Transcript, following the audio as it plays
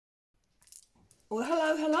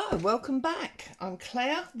Well, hello, welcome back. I'm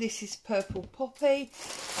Claire, this is Purple Poppy,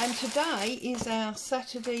 and today is our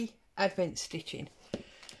Saturday Advent stitching.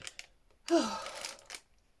 Oh,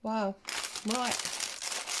 wow, right,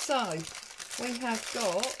 so we have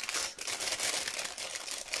got,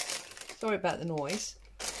 sorry about the noise,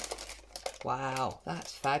 wow,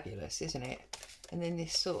 that's fabulous, isn't it? And then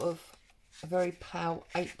this sort of a very pale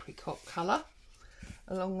apricot colour,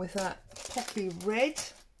 along with that poppy red.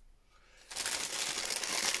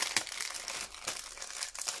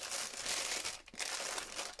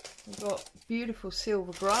 We've got beautiful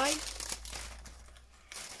silver grey.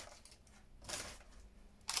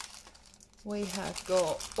 We have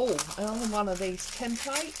got, oh, another one of these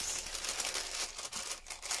templates.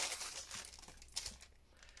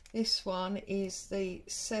 This one is the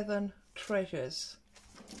 7 treasures.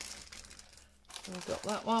 We've got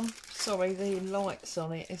that one. Sorry, the light's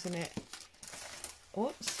on it, isn't it?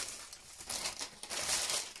 Whoops.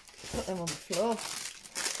 Put them on the floor.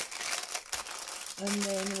 And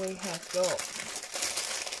then we have got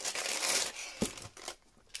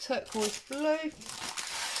turquoise blue,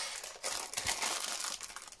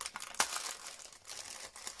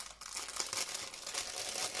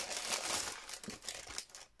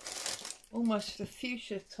 almost a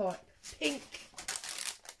fuchsia type pink,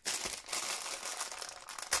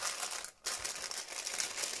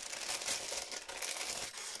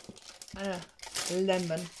 and a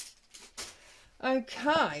lemon.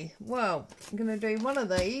 Okay, well, I'm going to do one of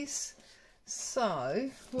these. So,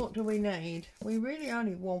 what do we need? We really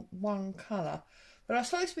only want one colour. But I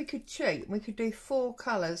suppose we could cheat. We could do 4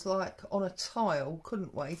 colours like on a tile,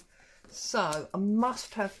 couldn't we? So, I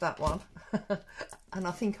must have that one. And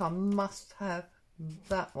I think I must have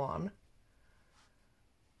that one.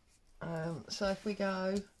 So, if we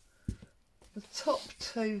go the top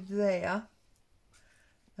 2 there.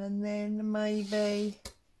 And then maybe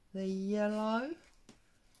the yellow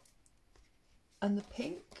and the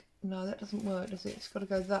pink. No, that doesn't work, does it? It's got to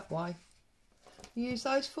go that way. Use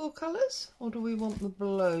those 4 colours, or do we want the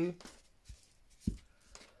blue?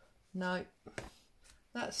 No,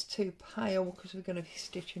 that's too pale because we're going to be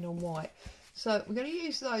stitching on white. So we're going to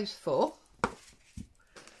use those 4.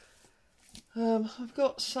 I've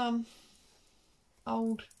got some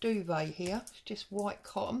old duvet here. It's just white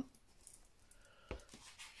cotton.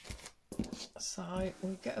 So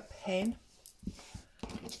we'll get a pen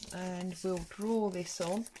and we'll draw this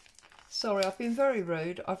on. Sorry, I've been very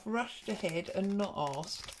rude. I've rushed ahead and not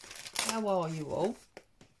asked. How are you all?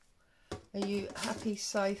 Are you happy,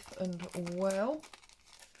 safe and well?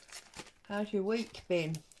 How's your week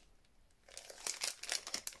been?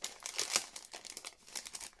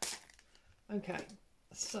 Okay,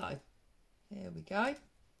 so here we go.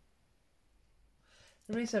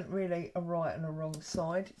 There isn't really a right and a wrong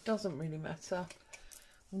side. It doesn't really matter.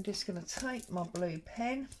 I'm just going to take my blue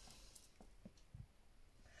pen.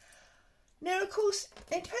 Now, of course,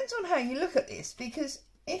 it depends on how you look at this, because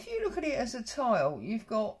if you look at it as a tile, you've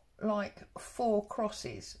got like 4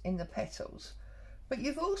 crosses in the petals. But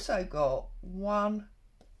you've also got 1,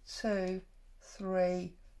 2,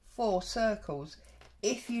 3, 4 circles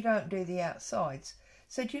if you don't do the outsides.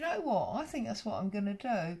 So do you know what? I think that's what I'm going to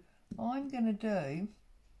do. I'm going to do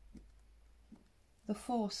the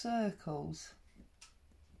 4 circles.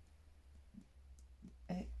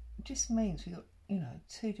 It just means we've got, you know,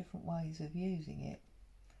 2 different ways of using it.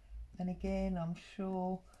 And again, I'm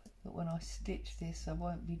sure that when I stitch this, I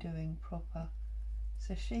won't be doing proper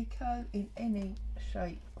Sashiko in any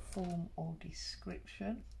shape, form or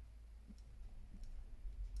description.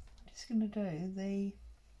 I'm just going to do the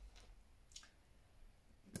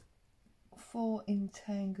 4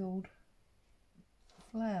 entangled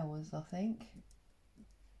flowers, I think.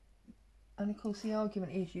 And of course the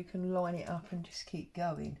argument is you can line it up and just keep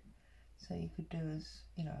going. So you could do as,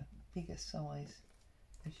 you know, bigger size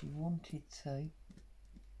as you wanted to.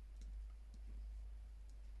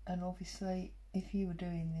 And obviously if you were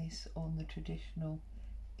doing this on the traditional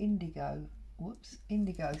indigo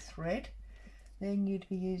thread, then you'd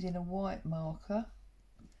be using a white marker,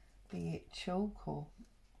 be it chalk or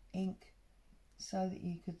ink, so that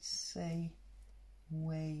you could see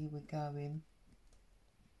where you were going.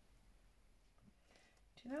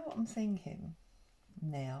 Do you know what I'm thinking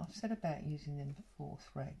now? I've said about using them 4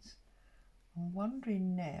 threads. I'm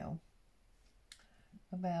wondering now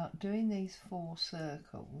about doing these 4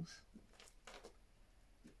 circles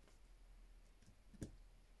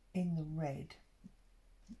in the red,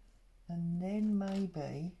 and then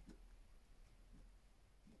maybe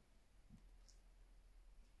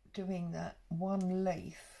doing that 1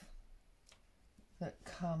 leaf that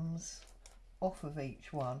comes off of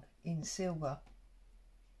each one in silver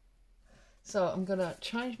So I'm going to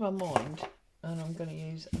change my mind and I'm going to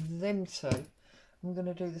use them two. I'm going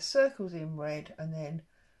to do the circles in red and then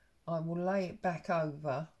I will lay it back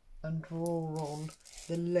over and draw on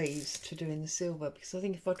the leaves to do in the silver, because I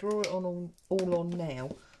think if I draw it on all on now,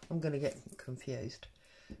 I'm going to get confused.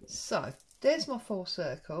 So there's my 4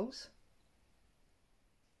 circles.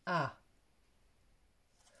 Now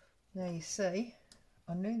you see,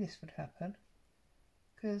 I knew this would happen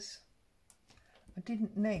because I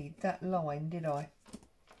didn't need that line, did I?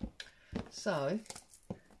 So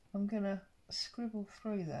I'm going to scribble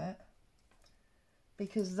through that,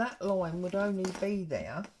 because that line would only be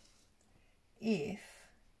there if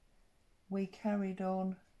we carried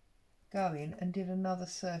on going and did another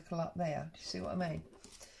circle up there. Do you see what I mean?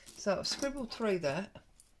 So I've scribbled through that.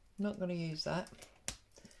 I'm not going to use that.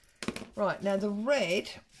 Right, now the red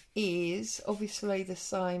is obviously the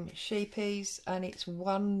same sheepies and it's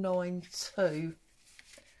 192.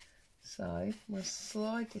 So we'll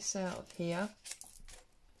slide this out of here.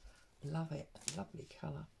 Love it, lovely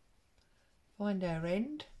colour. Find our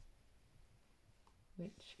end,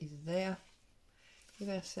 which is there. Give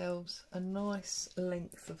ourselves a nice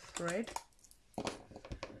length of thread.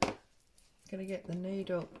 Going to get the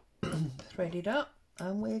needle threaded up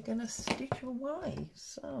and we're going to stitch away.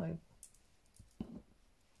 So,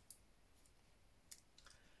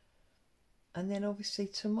 and then obviously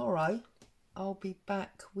tomorrow I'll be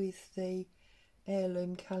back with the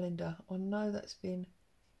heirloom calendar. I know that's been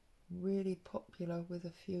really popular with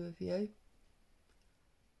a few of you.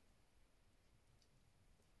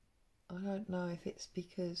 I don't know if it's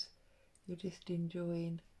because you're just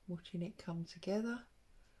enjoying watching it come together,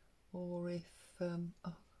 or if oh, I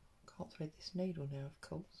can't thread this needle now, of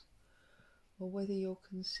course, or whether you're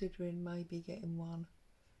considering maybe getting one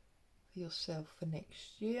for yourself for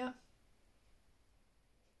next year.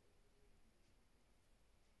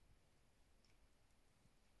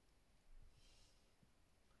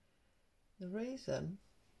 The reason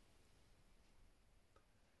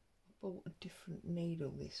I bought a different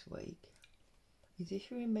needle this week is, if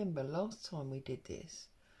you remember last time we did this,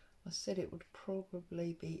 I said it would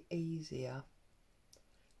probably be easier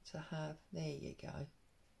to have, there you go,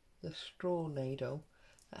 the straw needle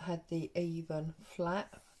that had the even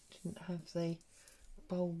flat, didn't have the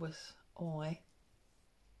bulbous eye.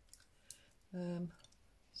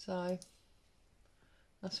 So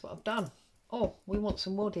that's what I've done. Oh, we want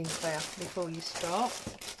some wood in there before you start.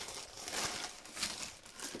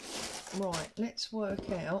 Right, let's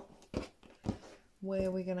work out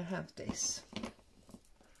where we're going to have this.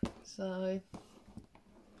 So, I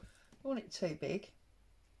don't want it too big.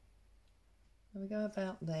 There we go,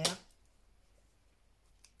 about there.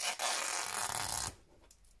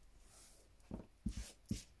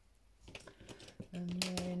 And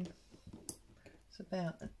then it's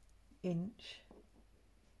about an inch.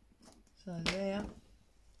 So there.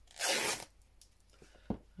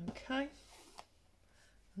 Okay.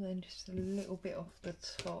 And then just a little bit off the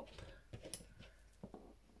top.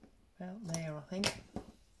 About there, I think.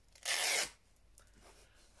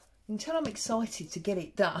 Until I'm excited to get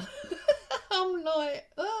it done. I'm like,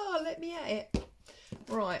 oh, let me at it.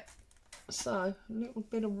 Right, so a little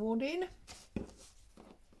bit of wadding.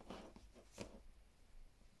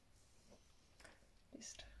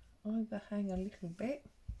 Just overhang a little bit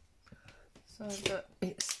so that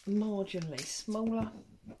it's marginally smaller.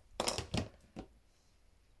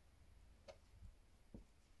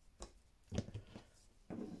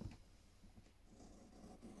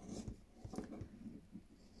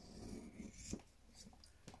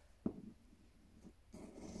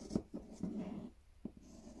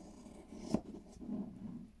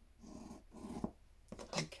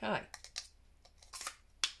 Okay,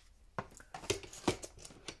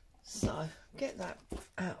 so get that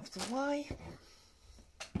out of the way.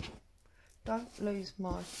 Don't lose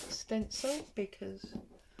my stencil because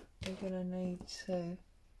we're going to need to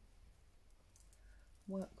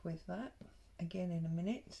work with that again in a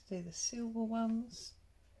minute to do the silver ones.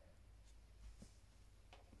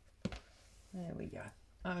 There we go.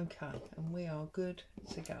 Okay, and we are good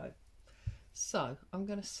to go. So I'm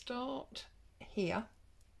going to start here.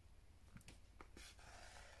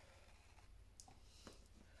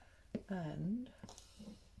 And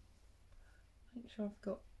make sure I've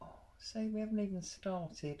got, oh, see, we haven't even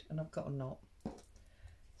started and I've got a knot.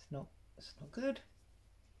 It's not good.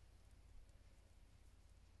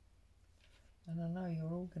 And I know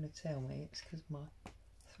you're all going to tell me it's because my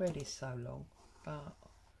thread is so long, but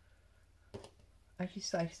as you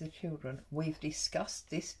say to the children, we've discussed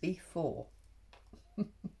this before.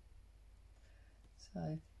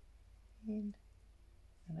 So in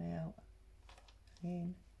and out,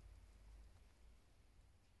 in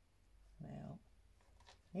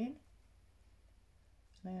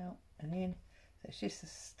it's just a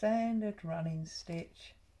standard running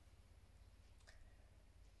stitch.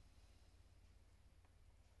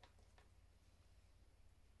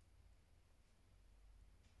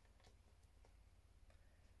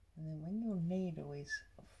 And then when your needle is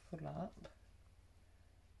full up,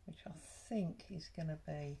 which I think is going to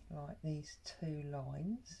be like these 2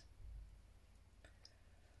 lines,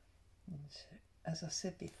 and as I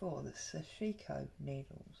said before, the Sashiko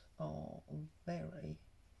needles are very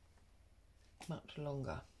much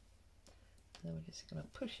longer. Then we're just going to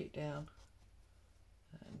push it down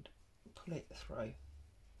and pull it through.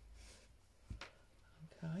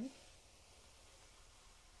 Okay.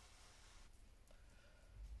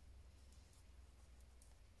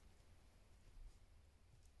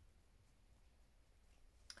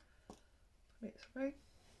 Pull it through.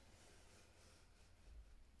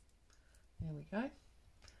 There we go.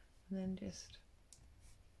 And then just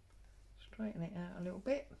straighten it out a little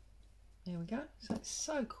bit. There we go. So it's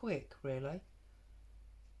so quick, really.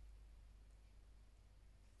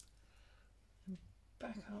 And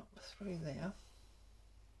back up through there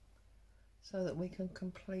so that we can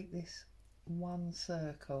complete this one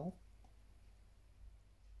circle.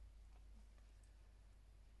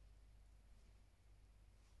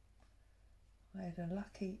 I had a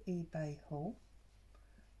lucky eBay haul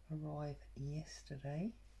arrive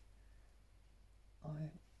yesterday.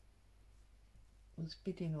 I was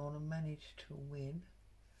bidding on and managed to win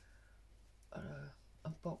a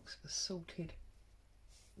box of sorted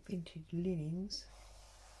vintage linens.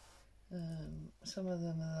 Some of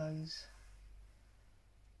them are those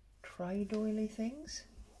trade oily things,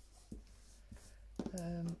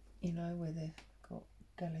 you know, where they've got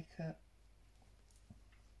delicate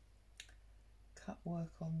cut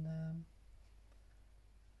work on them,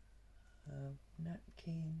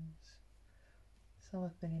 napkins. Some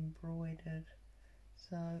have been embroidered,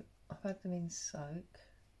 so I've had them in soak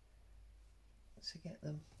to get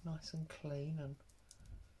them nice and clean and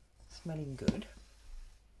smelling good,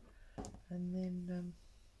 and then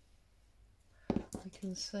we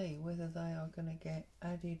can see whether they are going to get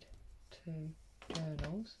added to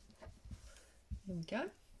journals. There we go.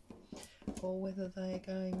 Or whether they are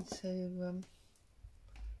going to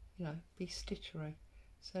you know, be stitchery.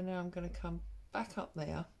 So now I'm going to come back up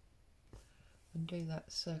there and do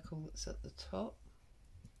that circle that's at the top.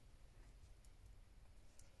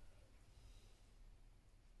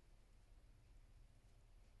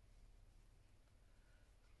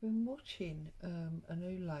 I've been watching a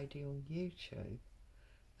new lady on YouTube,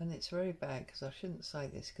 and it's very bad because I shouldn't say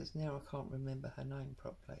this because now I can't remember her name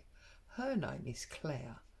properly. Her name is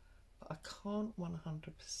Claire, but I can't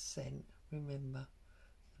 100% remember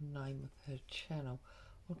the name of her channel.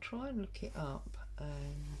 I'll try and look it up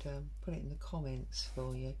and put it in the comments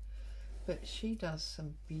for you. But she does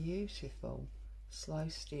some beautiful slow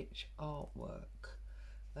stitch artwork,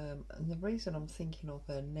 and the reason I'm thinking of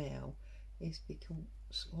her now is because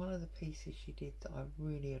one of the pieces she did that I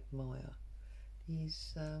really admire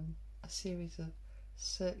is a series of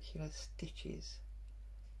circular stitches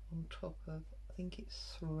on top of, I think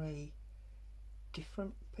it's 3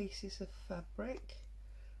 different pieces of fabric.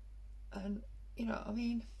 And you know, I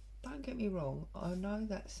mean, don't get me wrong, I know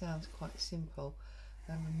that sounds quite simple,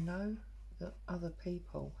 and I know that other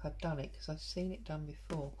people have done it because I've seen it done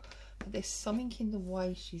before, but there's something in the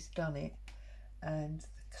way she's done it and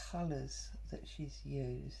the colours that she's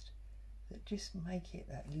used that just make it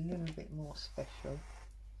that little bit more special,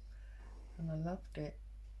 and I loved it.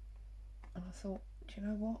 And I thought, do you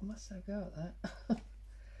know what, I must have a go at that.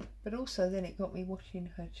 But also then it got me watching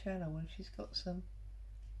her channel, and she's got some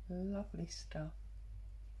lovely stuff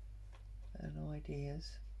and ideas.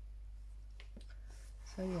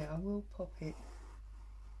 So yeah, I will pop it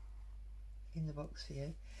in the box for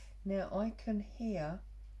you. Now I can hear,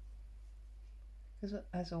 because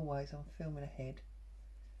as always I'm filming ahead,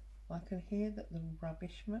 I can hear that the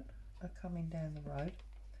rubbishmen are coming down the road,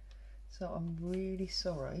 so I'm really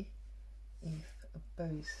sorry if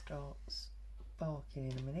Boo starts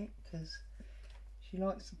barking in a minute, because she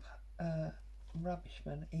likes the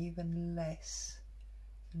rubbishman even less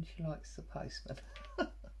than she likes the postman.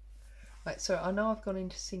 Right, so I know I've gone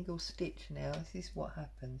into single stitch now. This is what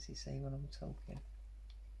happens, you see, when I'm talking.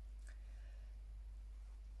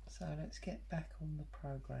 So let's get back on the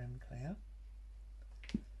program, Claire,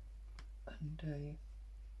 and do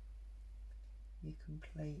your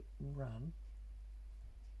complete run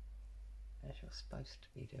as you're supposed to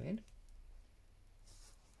be doing.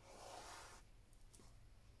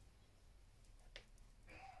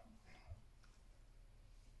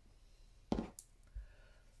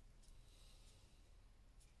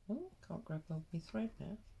 Oh, can't grab hold of my thread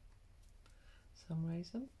now. some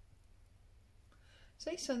reason.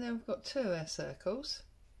 See, so now we've got 2 air circles.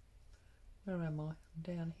 Where am I? I'm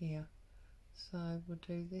down here. So we'll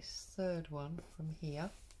do this 3rd one from here.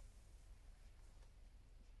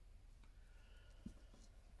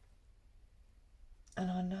 And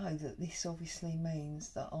I know that this obviously means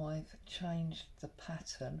that I've changed the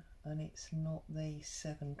pattern and it's not the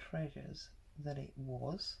 7 treasures that it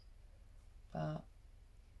was, but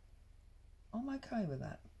I'm okay with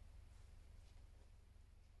that.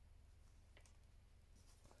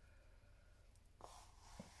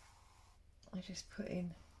 I just put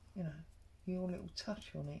in, you know, your little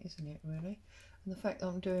touch on it, isn't it, really? And the fact that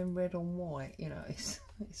I'm doing red on white, you know, it's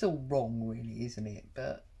all wrong, really, isn't it?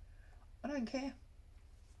 But I don't care.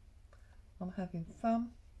 I'm having fun.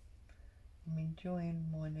 I'm enjoying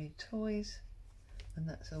my new toys, and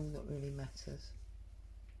that's all that really matters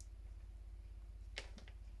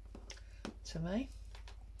to me.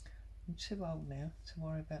 I'm too old now to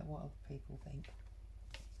worry about what other people think.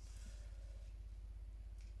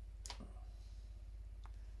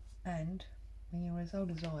 And when you're as old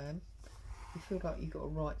as I am, you feel like you've got a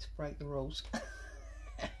right to break the rules.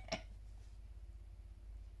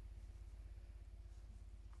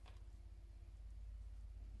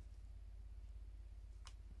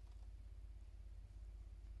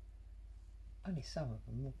 Only some of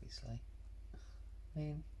them, obviously. I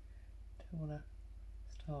mean, don't want to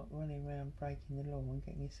start running around breaking the law and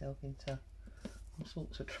getting yourself into all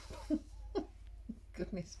sorts of trouble.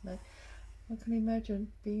 Goodness me. I can imagine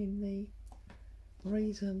being the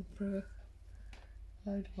reason for a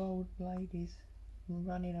load of old ladies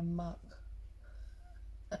running amok.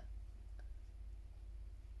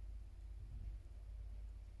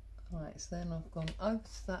 Right, so then I've gone over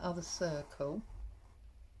to that other circle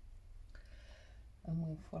and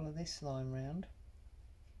we'll follow this line round.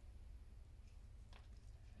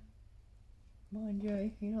 Mind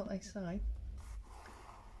you, you know what they say,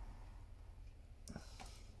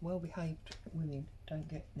 well behaved women don't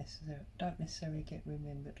necessarily get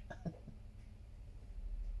remembered.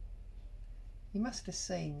 You must have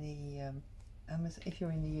seen the Amazon, if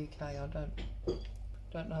you're in the UK, I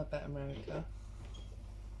don't know about America,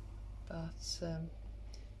 but you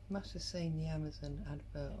must have seen the Amazon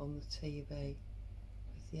advert on the TV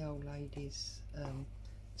with the old ladies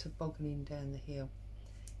tobogganing down the hill.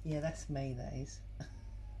 Yeah, that's me, that is.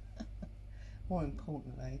 More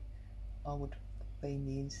importantly, I would have been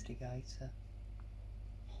the instigator.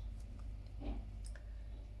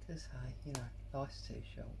 Because, hey, you know, life's too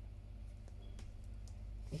short.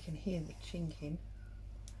 You can hear the chinking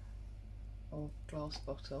of glass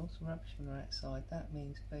bottles. Rubbish are outside. That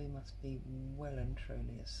means Bee must be well and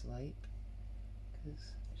truly asleep, because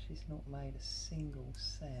she's not made a single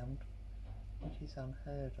sound, which is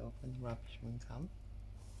unheard of when the rubbishmen come.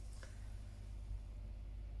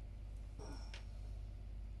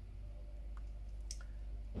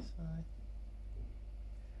 So,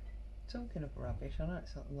 talking of rubbish, I know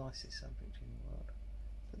it's not the nicest subject in the world,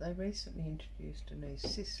 but they recently introduced a new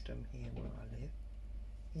system here where I live,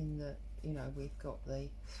 in that, you know, we've got the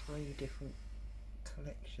 3 different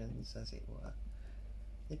collections, as it were.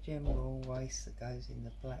 The general waste that goes in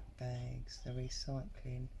the black bags, the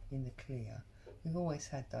recycling in the clear. We've always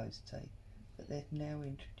had those 2, but they've now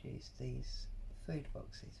introduced these food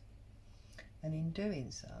boxes. And in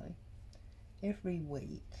doing so, every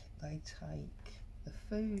week they take the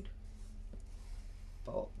food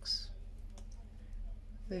box,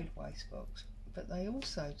 food waste box, but they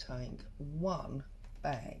also take one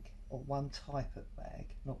bag, or one type of bag,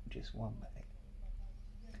 not just one bag.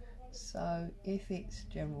 So if it's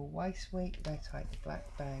general waste week, they take the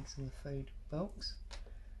black bags and the food box,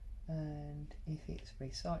 and if it's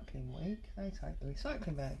recycling week, they take the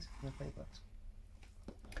recycling bags and the food box.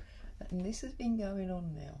 And this has been going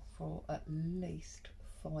on now for at least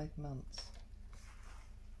 5 months.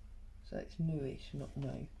 So it's newish, not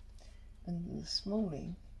new. And this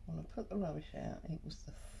morning, when I put the rubbish out, it was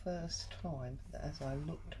the first time that as I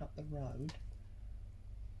looked up the road,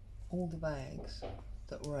 all the bags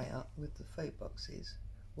that were out with the food boxes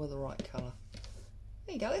were the right colour.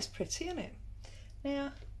 There you go, that's pretty, isn't it?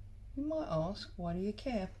 Now, you might ask, why do you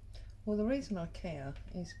care? Well, the reason I care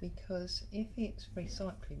is because if it's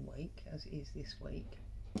recycling week, as it is this week,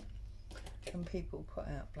 and people put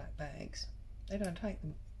out black bags, they don't take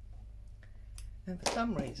them. And for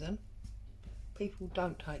some reason, people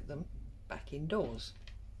don't take them back indoors.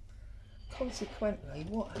 Consequently,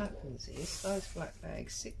 what happens is those black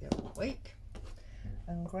bags sit there all week,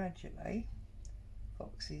 and gradually,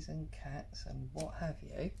 foxes and cats and what have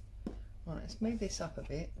you. Right, let's move this up a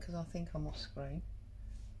bit because I think I'm off screen.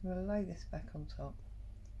 I'm going to lay this back on top,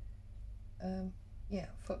 yeah,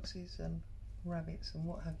 foxes and rabbits and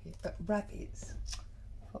what have you. Rabbits,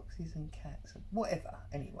 foxes and cats, and whatever.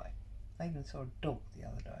 Anyway, I even saw a dog the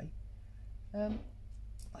other day.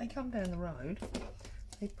 They come down the road,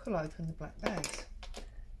 they pull open the black bags,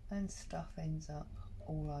 and stuff ends up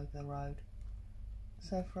all over the road.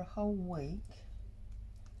 So for a whole week,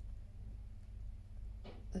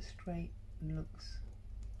 the street looks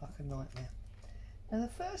like a nightmare. Now the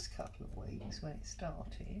first couple of weeks when it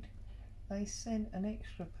started, they sent an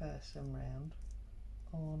extra person round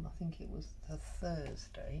on, I think it was the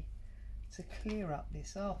Thursday, to clear up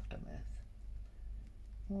this aftermath.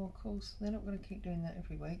 Well, of course, they're not going to keep doing that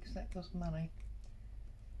every week because that costs money.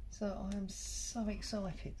 So I am so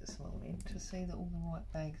excited this morning to see that all the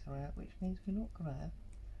right bags are out, which means we're not going to have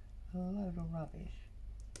a load of rubbish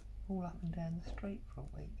all up and down the street for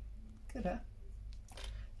a week. Good, huh?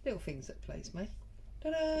 Little things that please me.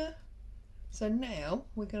 Ta-da! So now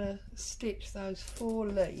we're going to stitch those 4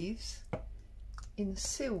 leaves in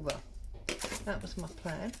silver. That was my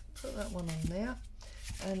plan. Put that one on there.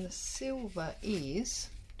 And the silver is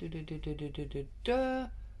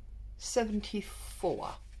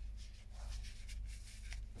 74.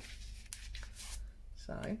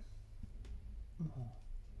 So,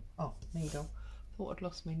 oh, needle. Thought I'd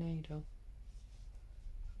lost my needle.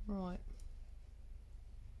 Right.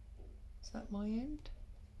 Is that my end?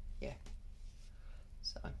 Yeah.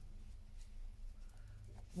 So,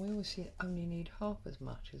 we obviously only need half as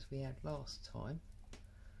much as we had last time,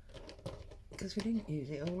 because we didn't use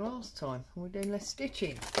it all last time and we're doing less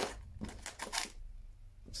stitching.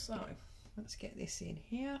 So, let's get this in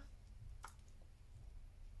here.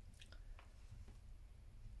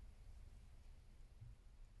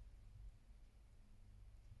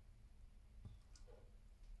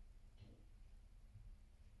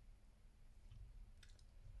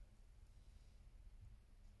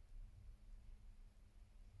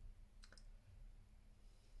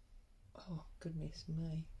 Oh, goodness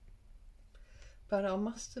me. But I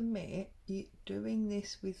must admit, doing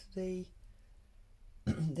this with the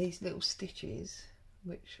these little stitches,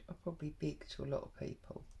 which are probably big to a lot of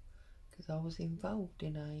people, because I was involved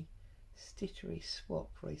in a stitchery swap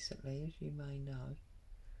recently, as you may know,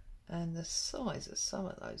 and the size of some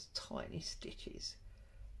of those tiny stitches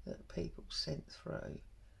that people sent through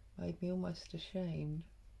made me almost ashamed.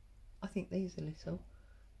 I think these are little,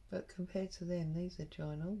 but compared to them, these are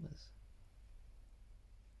ginormous.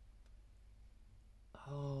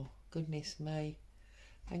 Oh, goodness me.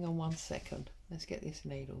 Hang on 1 second. Let's get this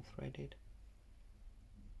needle threaded.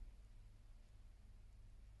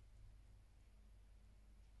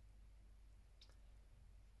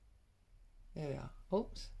 There we are.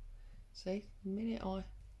 Oops. See, the minute I...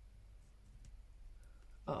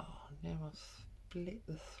 Oh, now I've split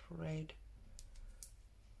the thread.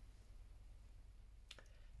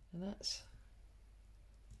 And that's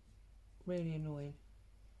really annoying.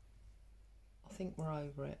 I think we're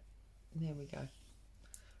over it. There we go.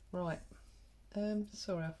 Right.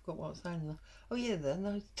 Sorry, I forgot what I was saying there. Oh yeah,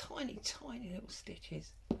 those tiny, tiny little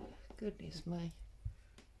stitches. Goodness me.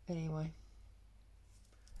 Anyway.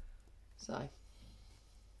 So.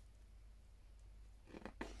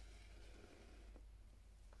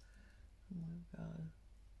 We'll go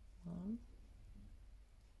 1.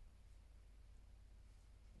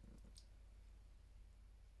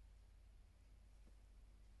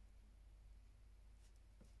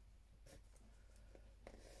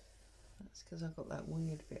 That's because I've got that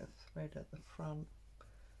weird bit of thread at the front.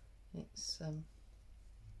 It's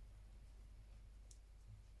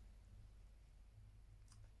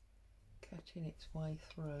catching its way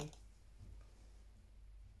through.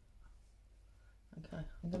 Okay,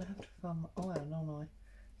 I'm going to have to find my iron, aren't I?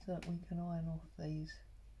 So that we can iron off these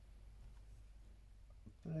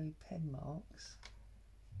blue pen marks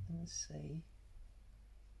and see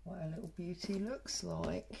what our little beauty looks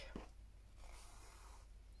like.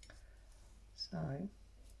 So,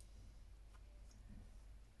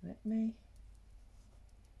 let me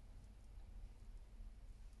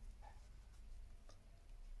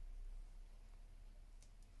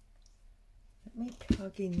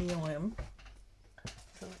plug in the iron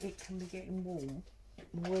so that it can be getting warm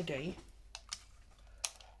and ready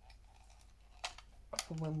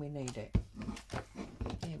for when we need it.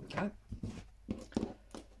 There we go.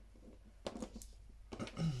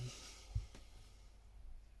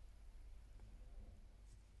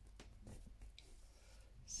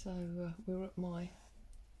 So we were at my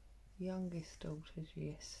youngest daughter's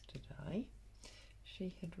yesterday.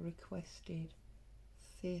 She had requested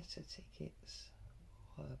theatre tickets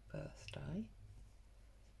for her birthday,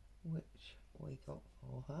 which we got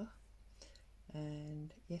for her,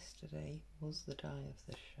 and yesterday was the day of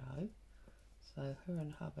the show, so her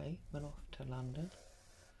and hubby went off to London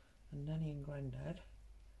and Nanny and Grandad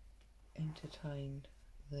entertained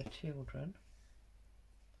the children.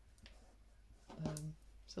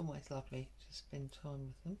 It's always lovely to spend time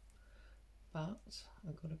with them, but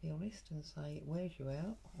I've got to be honest and say it wears you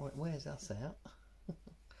out, or it wears us out.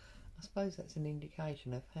 I suppose that's an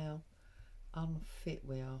indication of how unfit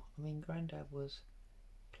we are. I mean, Grandad was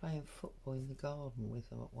playing football in the garden with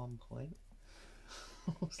them at one point.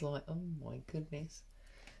 I was like, oh my goodness,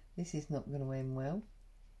 this is not going to end well,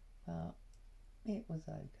 but it was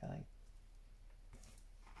okay.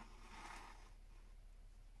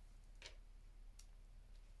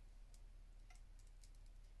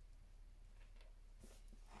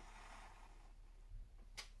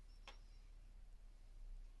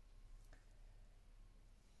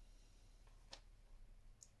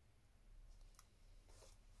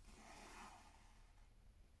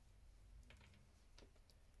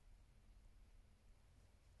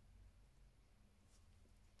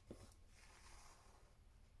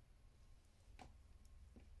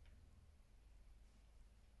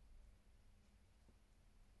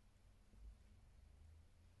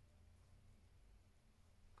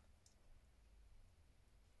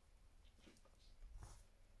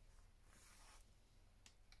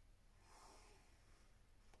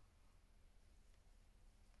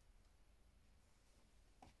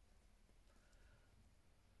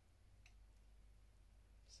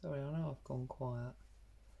 Sorry, I know I've gone quiet.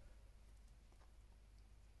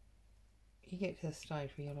 You get to the stage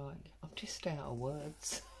where you're like, I'm just out of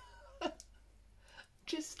words.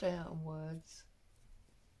 Just out of words.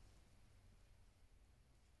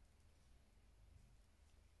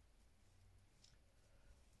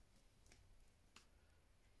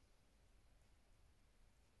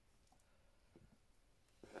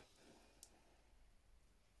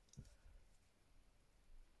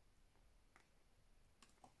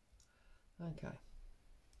 Okay.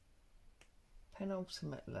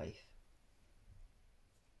 Penultimate leaf.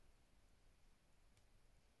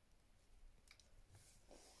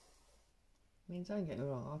 I mean, don't get me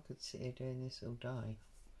wrong, I could sit here doing this all day,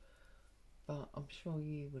 but I'm sure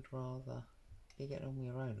you would rather be getting on with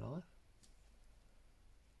your own life.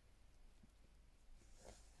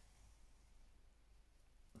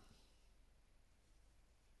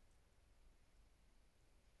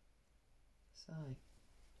 So, it's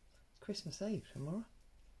Christmas Eve tomorrow.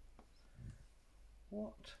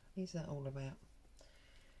 What is that all about?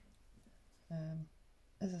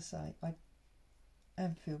 As I say, I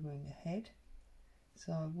am filming ahead,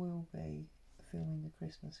 so I will be filming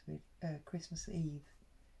the Christmas Eve,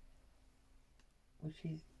 which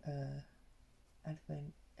is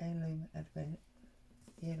Advent, heirloom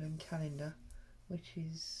calendar, which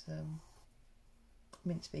is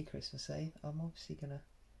meant to be Christmas Eve. I'm obviously going to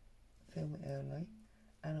film it early,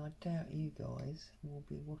 and I doubt you guys will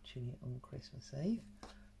be watching it on Christmas Eve.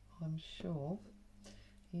 I'm sure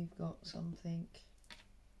you've got something,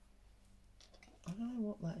 I don't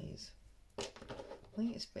know what that is. I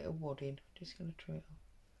think it's a bit of wadding. Just going to try it off.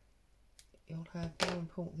 You'll have more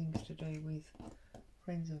important things to do with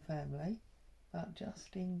friends and family, but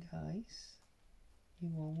just in case you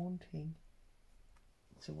are wanting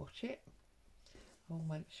to watch it, I'll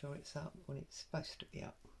make sure it's up when it's supposed to be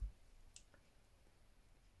up.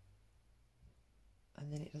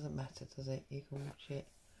 And then it doesn't matter, does it? You can watch it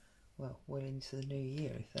well into the new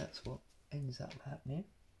year if that's what ends up happening.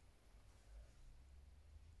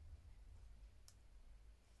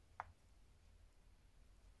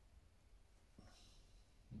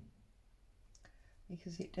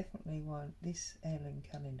 Because it definitely won't, this heirloom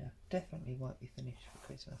calendar definitely won't be finished for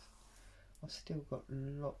Christmas. I've still got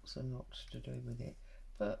lots and lots to do with it,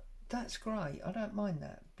 but that's great. I don't mind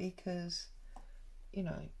that, because you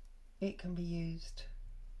know, it can be used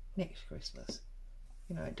next Christmas.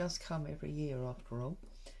 You know, it does come every year after all,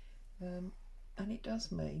 and it does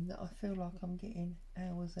mean that I feel like I'm getting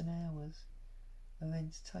hours and hours of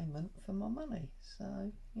entertainment for my money.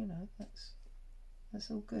 So you know, that's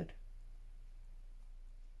all good.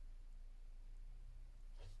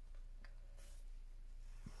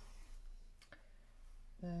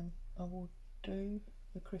 I will do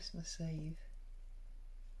the Christmas Eve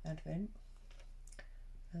Advent,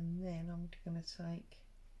 and then I'm going to take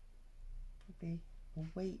probably a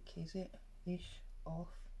week, is it, ish, off,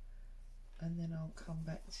 and then I'll come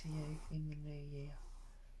back to you in the new year,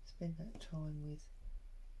 spend that time with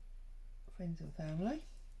friends and family,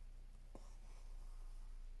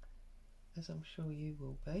 as I'm sure you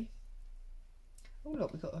will be. Oh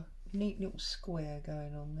look, we've got a neat little square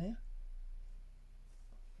going on there.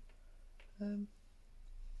 So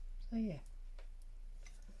yeah.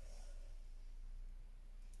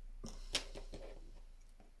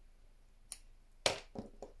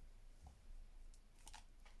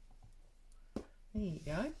 There you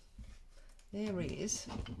go. There is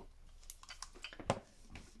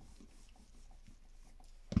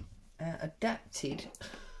our adapted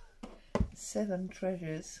 7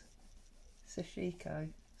 Treasures Sashiko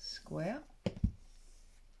square.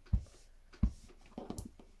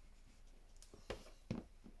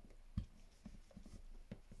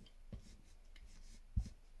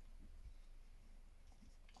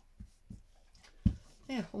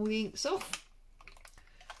 Now all the ink's off.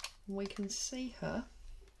 We can see her.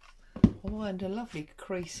 I mind a lovely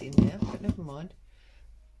crease in there, but never mind.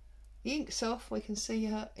 The ink's off, we can see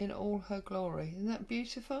her in all her glory. Isn't that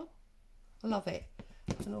beautiful? I love it.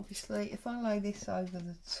 And obviously if I lay this over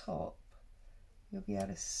the top, you'll be able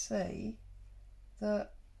to see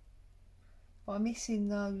that by missing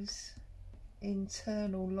those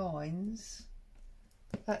internal lines,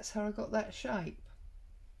 that's how I got that shape.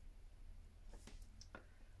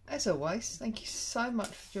 As always, thank you so much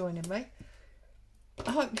for joining me.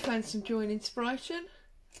 I hope you found some joy and inspiration.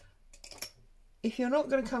 If you're not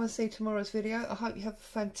going to come and see tomorrow's video, I hope you have a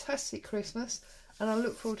fantastic Christmas, and I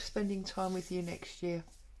look forward to spending time with you next year.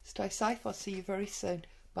 Stay safe, I'll see you very soon.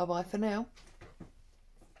 Bye bye for now.